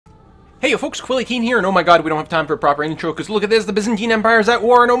Hey yo folks, Quilly18 here, and oh my god, we don't have time for a proper intro, because look at this, the Byzantine Empire is at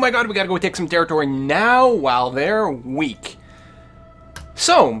war, and oh my god, we gotta go take some territory now while they're weak.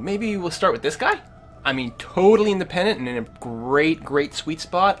 So, maybe we'll start with this guy? I mean, totally independent and in a great sweet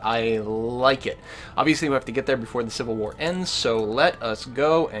spot. I like it. Obviously, we have to get there before the Civil War ends, so let us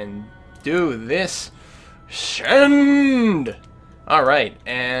go and do this. Send! Alright,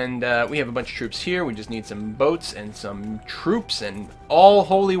 and we have a bunch of troops here. We just need some boats and some troops, and all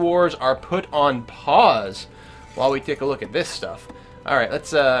holy wars are put on pause while we take a look at this stuff. Alright,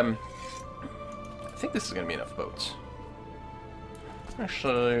 let's, I think this is going to be enough boats.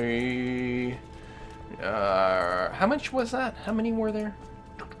 Actually, how much was that? How many were there?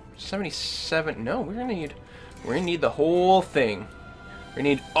 77. No, we're gonna need the whole thing. We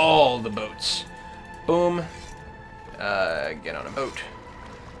need all the boats. Boom. Get on a boat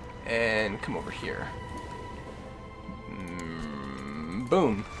and come over here.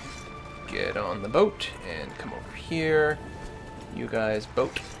 Boom. Get on the boat and come over here. You guys,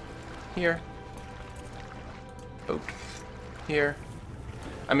 boat here. Boat here.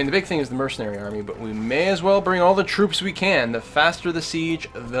 I mean, the big thing is the mercenary army, but we may as well bring all the troops we can. The faster the siege,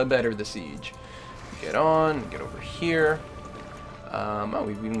 the better the siege. Get on, get over here. Oh,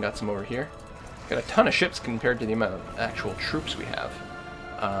 we've even got some over here. Got a ton of ships compared to the amount of actual troops we have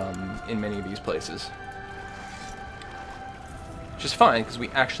in many of these places. Which is fine, because we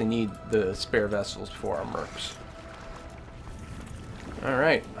actually need the spare vessels for our mercs.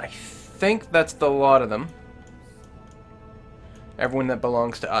 Alright, I think that's the lot of them. Everyone that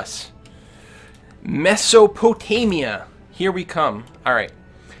belongs to us. Mesopotamia! Here we come. Alright.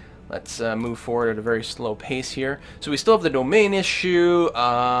 Let's move forward at a very slow pace here. So we still have the domain issue.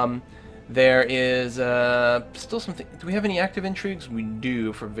 There is still something. Do we have any active intrigues? We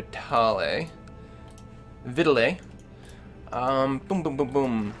do for Vitale. Vitale. Boom, boom, boom,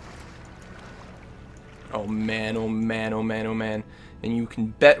 boom. Oh man, oh man, oh man, oh man. And you can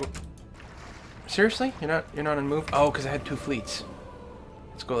bet. Seriously? You're not on the move? Oh, because I had two fleets.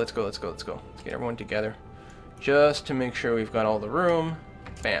 Let's go, let's go, let's go, let's go. Let's get everyone together. Just to make sure we've got all the room.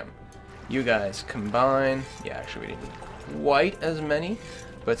 Bam. You guys combine. Yeah, actually we didn't need quite as many.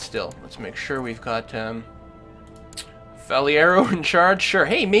 But still, let's make sure we've got Faliero in charge. Sure.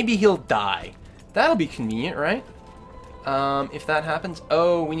 Hey, maybe he'll die. That'll be convenient, right? If that happens.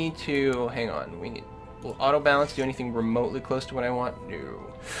 Oh, we need to... Hang on. Will auto balance do anything remotely close to what I want? No.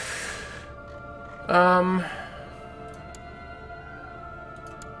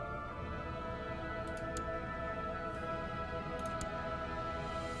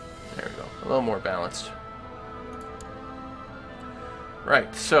 There we go. A little more balanced.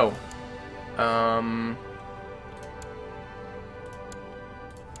 Right, so,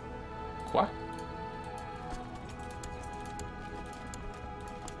 quoi?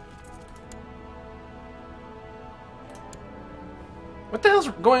 What the hell's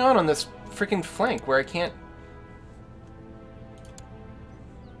going on this freaking flank where I can't...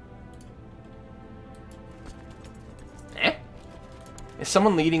 Is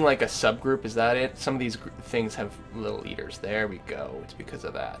someone leading like a subgroup? Is that it? Some of these things have little leaders. There we go. It's because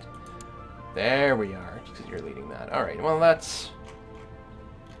of that. There we are. Because you're leading that. Alright, well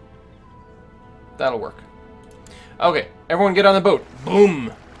that'll work. Okay, everyone get on the boat.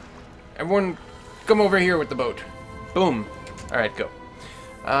 Boom! Everyone come over here with the boat. Boom. Alright, go.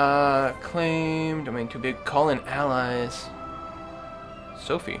 Claim, domain too big. Call in allies.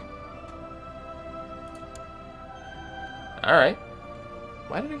 Sophie. Alright.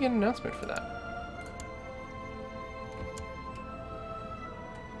 Why did I get an announcement for that?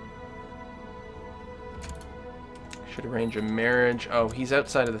 Should arrange a marriage. Oh, he's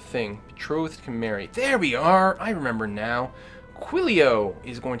outside of the thing. Betrothed can marry. There we are! I remember now. Quilio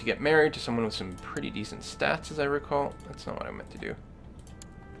is going to get married to someone with some pretty decent stats, as I recall. That's not what I meant to do.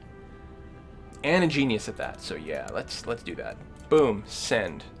 And a genius at that. So yeah, let's do that. Boom.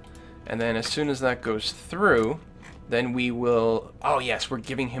 Send. And then as soon as that goes through... Then we will... Oh, yes, we're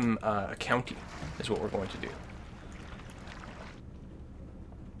giving him a county, is what we're going to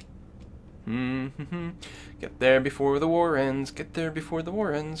do. Get there before the war ends. Get there before the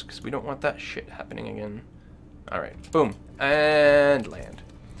war ends, because we don't want that shit happening again. Alright, boom. And land.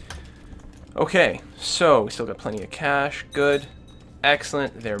 Okay, so we still got plenty of cash. Good.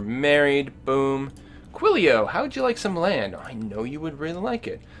 Excellent. They're married. Boom. Quilio, how would you like some land? Oh, I know you would really like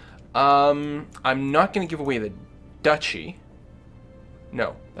it. I'm not going to give away the... Duchy.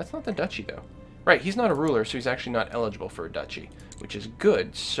 No, that's not the duchy though. Right, he's not a ruler, so he's actually not eligible for a duchy, which is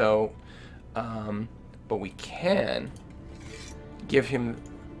good. So, but we can give him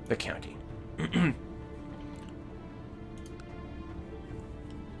the county.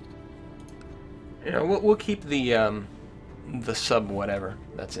 You know, we'll keep the sub whatever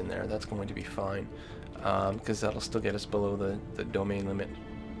that's in there. That's going to be fine, because that'll still get us below the domain limit.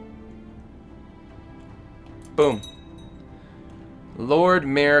 Boom. Lord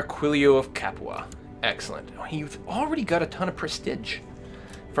Mayor Quilio of Capua. Excellent. Oh, you've already got a ton of prestige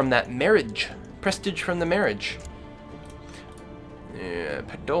from that marriage. Prestige from the marriage. Yeah,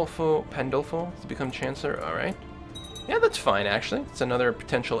 Pandolfo to become Chancellor. All right. Yeah, that's fine, actually. It's another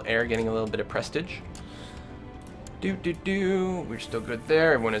potential heir getting a little bit of prestige. We're still good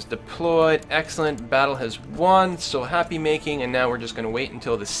there. Everyone is deployed. Excellent. Battle has won. So happy making. And now we're just going to wait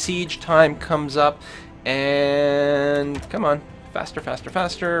until the siege time comes up. And come on. Faster, faster,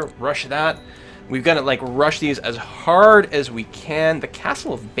 faster. Rush that. We've got to, like, rush these as hard as we can. The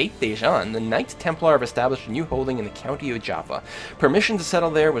castle of Beit Dejan, the Knights Templar have established a new holding in the county of Jaffa. Permission to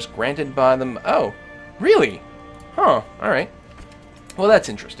settle there was granted by them. Oh, really? Huh, alright. Well, that's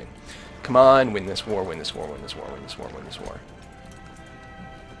interesting. Come on, win this war, win this war, win this war, win this war, win this war.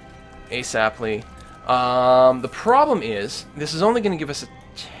 ASAPly. The problem is, this is only going to give us a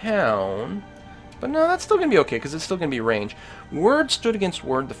town. But no, that's still going to be okay, because it's still going to be range. Word stood against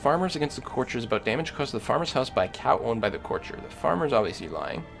word, the farmers against the courtiers about damage caused to the farmer's house by a cow owned by the courtier. The farmer's obviously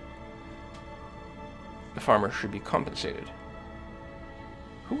lying. The farmer should be compensated.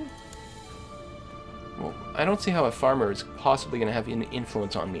 Who? Well, I don't see how a farmer is possibly going to have an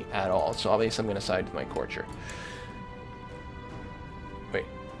influence on me at all, so obviously I'm going to side with my courtier. Wait.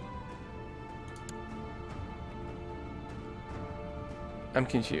 I'm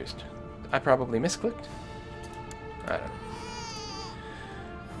confused. I probably misclicked. I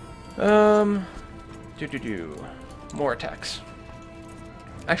don't know. More attacks.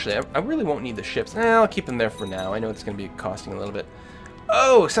 Actually, I really won't need the ships. I'll keep them there for now. I know it's going to be costing a little bit.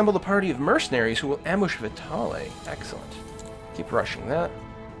 Oh, assembled a party of mercenaries who will ambush Vitale. Excellent. Keep rushing that.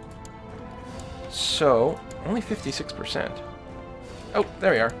 So, only 56%. Oh,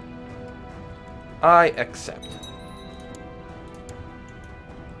 there we are. I accept.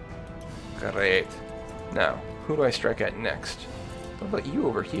 Great. Now, who do I strike at next? What about you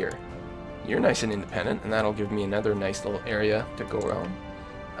over here? You're nice and independent, and that'll give me another nice little area to go around.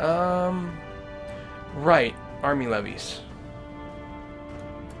 Right. Army levies.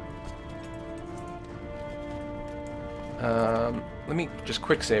 Let me just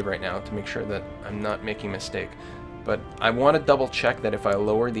quick save right now to make sure that I'm not making a mistake. But I want to double check that if I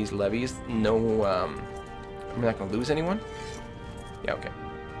lower these levies, I'm not going to lose anyone. Yeah, okay.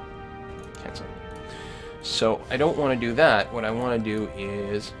 Cancel. So I don't want to do that. What I want to do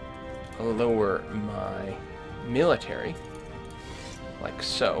is lower my military, like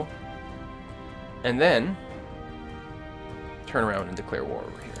so, and then turn around and declare war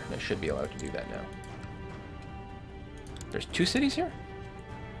over here. And I should be allowed to do that now. There's 2 cities here?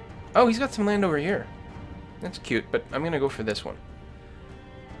 Oh, he's got some land over here. That's cute, but I'm going to go for this one.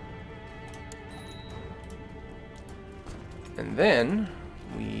 And then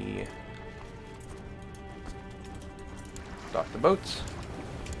we dock the boats.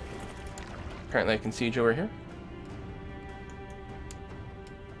 Apparently I can siege over here.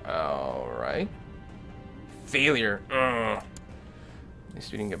 Alright. Failure. Ugh. At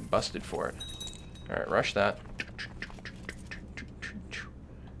least we didn't get busted for it. Alright, rush that.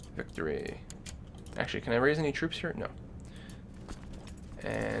 Victory. Actually, can I raise any troops here? No.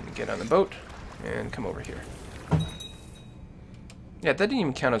 And get on the boat and come over here. Yeah, that didn't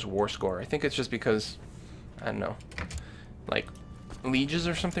even count as war score. I think it's just because, I don't know, like lieges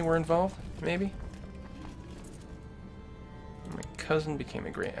or something were involved, maybe? My cousin became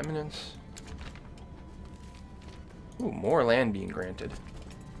a great eminence. Ooh, more land being granted.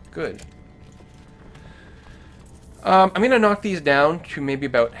 Good. I'm going to knock these down to maybe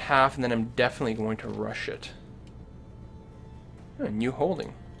about half, and then I'm definitely going to rush it. Oh, new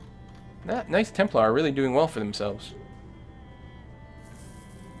holding. That Knights Templar are really doing well for themselves.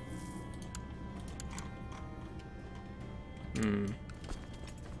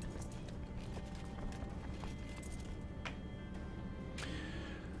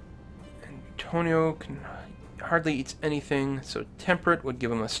 Antonio hardly eats anything, so temperate would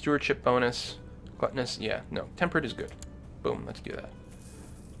give him a stewardship bonus. Gluttonous, yeah, no, temperate is good. Boom, let's do that.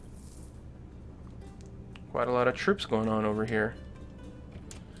 Quite a lot of troops going on over here.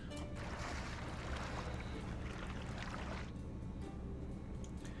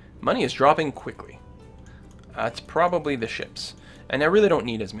 Money is dropping quickly. It's probably the ships. And I really don't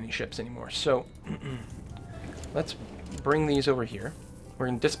need as many ships anymore, so let's bring these over here. We're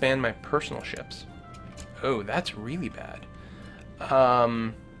going to disband my personal ships. Oh, that's really bad.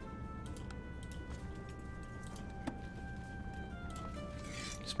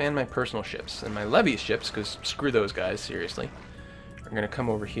 expand my personal ships. And my levy ships, because screw those guys, seriously, are going to come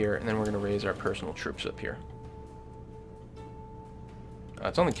over here, and then we're going to raise our personal troops up here.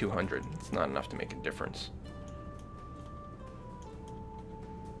 It's only 200. It's not enough to make a difference.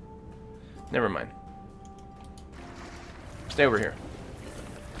 Never mind. Stay over here.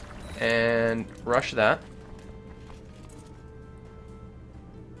 And rush that.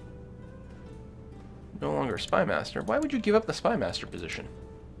 No longer a spy master. Why would you give up the spy master position?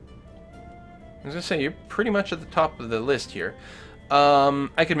 I was gonna say, you're pretty much at the top of the list here.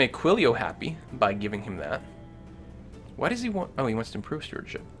 I could make Quilio happy by giving him that. Why does he want... Oh, he wants to improve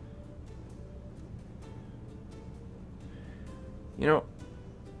stewardship. You know,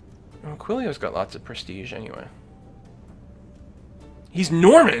 well, Quilio's got lots of prestige anyway. He's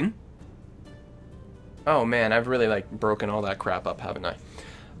Norman? Oh man, I've really like broken all that crap up, haven't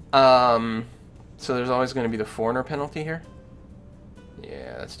I? So there's always going to be the foreigner penalty here?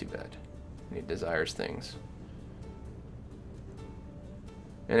 Yeah, that's too bad. He desires things.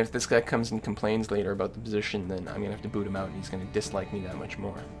 And if this guy comes and complains later about the position, then I'm going to have to boot him out and he's going to dislike me that much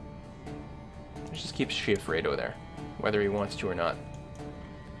more. Let's just keep Schiaffredo there, whether he wants to or not.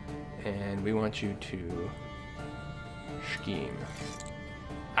 And we want you to scheme.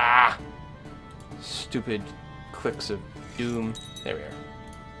 Ah! Stupid clicks of doom. There we are.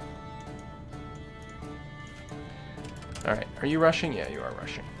 Alright, are you rushing? Yeah, you are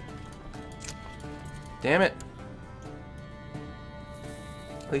rushing. Damn it.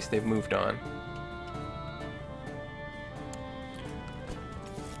 At least they've moved on.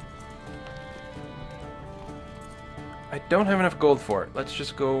 I don't have enough gold for it. Let's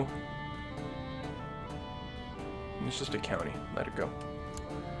just go... It's just a county. Let it go.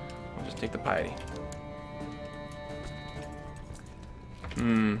 I'll just take the piety.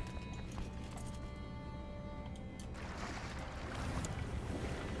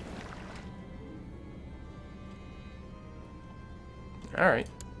 Alright.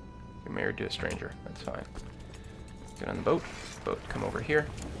 You're married to a stranger. That's fine. Get on the boat. Boat, come over here.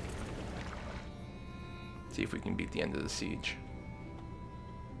 See if we can beat the end of the siege.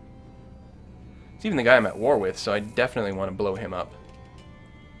 It's even the guy I'm at war with, so I definitely want to blow him up.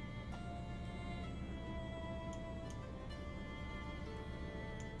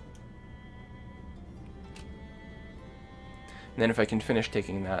 And then if I can finish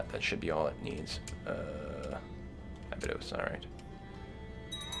taking that, that should be all it needs. Abydos, alright.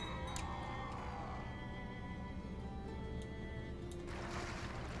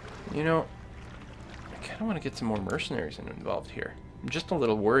 You know, I kind of want to get some more mercenaries involved here. I'm just a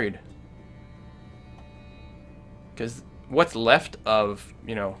little worried. Because what's left of,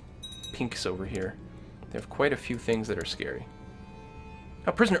 you know, Pinks over here, they have quite a few things that are scary.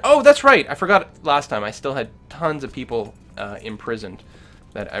 Oh, prisoner. Oh, that's right. I forgot last time. I still had tons of people imprisoned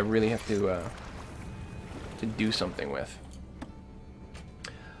that I really have to do something with.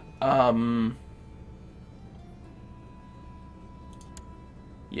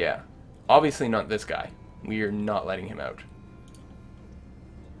 Yeah. Obviously not this guy. We are not letting him out.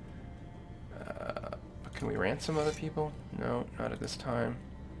 Can we ransom other people? No, not at this time.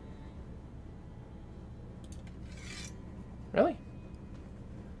 Really?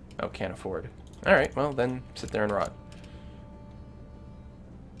 Oh, can't afford. Alright, well then sit there and rot.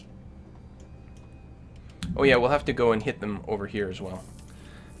 Oh yeah, we'll have to go and hit them over here as well.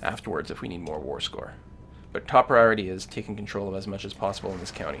 Afterwards if we need more war score. But top priority is taking control of as much as possible in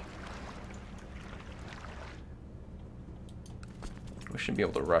this county. We should be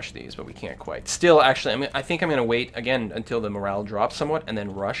able to rush these, but we can't quite. Still, actually, I think I'm going to wait, again, until the morale drops somewhat, and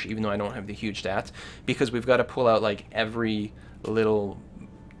then rush, even though I don't have the huge stats, because we've got to pull out, like, every little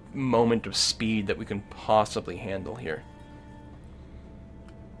moment of speed that we can possibly handle here.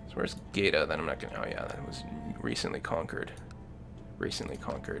 So where's Gaeta? Then I'm not going to... Oh, yeah, that was recently conquered. Recently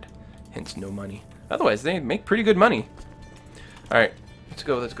conquered. Hence, no money. Otherwise, they make pretty good money. Alright, let's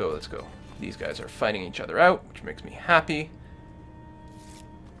go, let's go, let's go. These guys are fighting each other out, which makes me happy.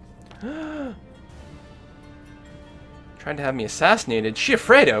 Trying to have me assassinated.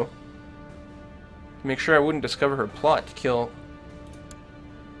 Schiaffredo! To make sure I wouldn't discover her plot to kill...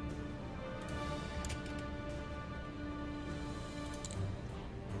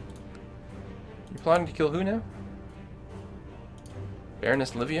 You're plotting to kill who now?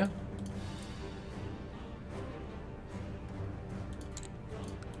 Baroness Livia?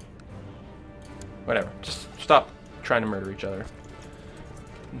 Whatever. Just stop trying to murder each other.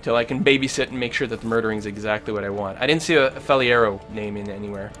 Until I can babysit and make sure that the murdering is exactly what I want. I didn't see a Faliero name in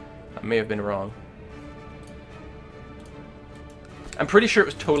anywhere. I may have been wrong. I'm pretty sure it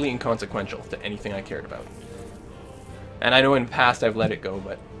was totally inconsequential to anything I cared about. And I know in the past I've let it go,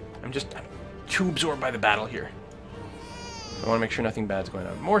 but I'm too absorbed by the battle here. I want to make sure nothing bad's going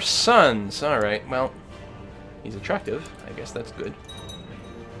on. More sons! Alright, well, he's attractive. I guess that's good.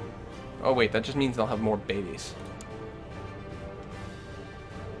 Oh wait, that just means they'll have more babies.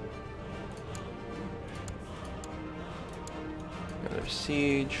 Another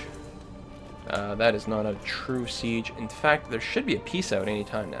siege. That is not a true siege. In fact, there should be a peace out any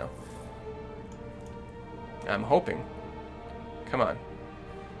time now. I'm hoping. Come on.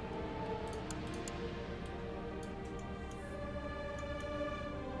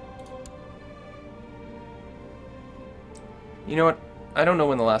 You know what? I don't know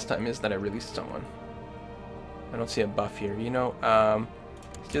when the last time is that I released someone. I don't see a buff here. You know,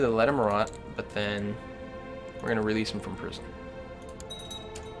 let's do the let him rot, but then we're going to release him from prison.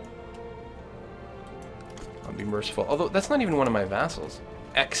 I'll be merciful. Although, that's not even one of my vassals.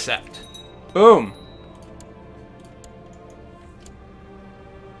 Accept. Boom!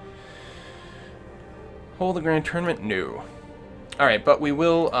 Hold the grand tournament? No. Alright, but we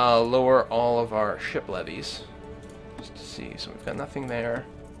will lower all of our ship levies. Just to see. So we've got nothing there.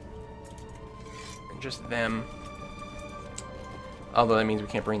 And just them. Although that means we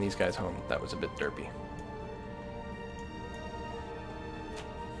can't bring these guys home. That was a bit derpy.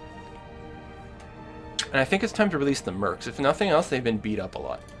 And I think it's time to release the mercs. If nothing else, they've been beat up a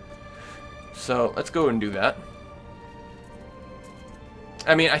lot. So let's go and do that.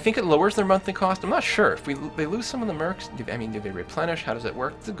 I mean, I think it lowers their monthly cost. I'm not sure. If they lose some of the mercs, do they replenish? How does it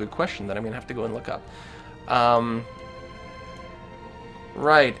work? It's a good question that I'm going to have to go and look up.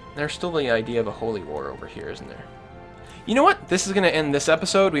 Right. There's still the idea of a holy war over here, isn't there? You know what? This is going to end this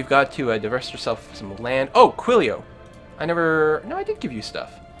episode. We've got to divest ourselves of some land. Oh, Quilio. No, I did give you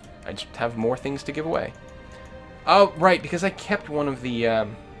stuff. I just have more things to give away. Oh, right, because I kept one of the...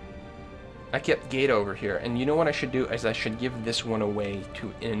 I kept Gata over here, and you know what I should do is I should give this one away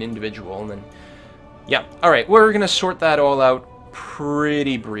to an individual, and then... Yeah, alright, we're going to sort that all out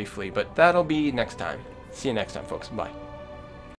pretty briefly, but that'll be next time. See you next time, folks. Bye.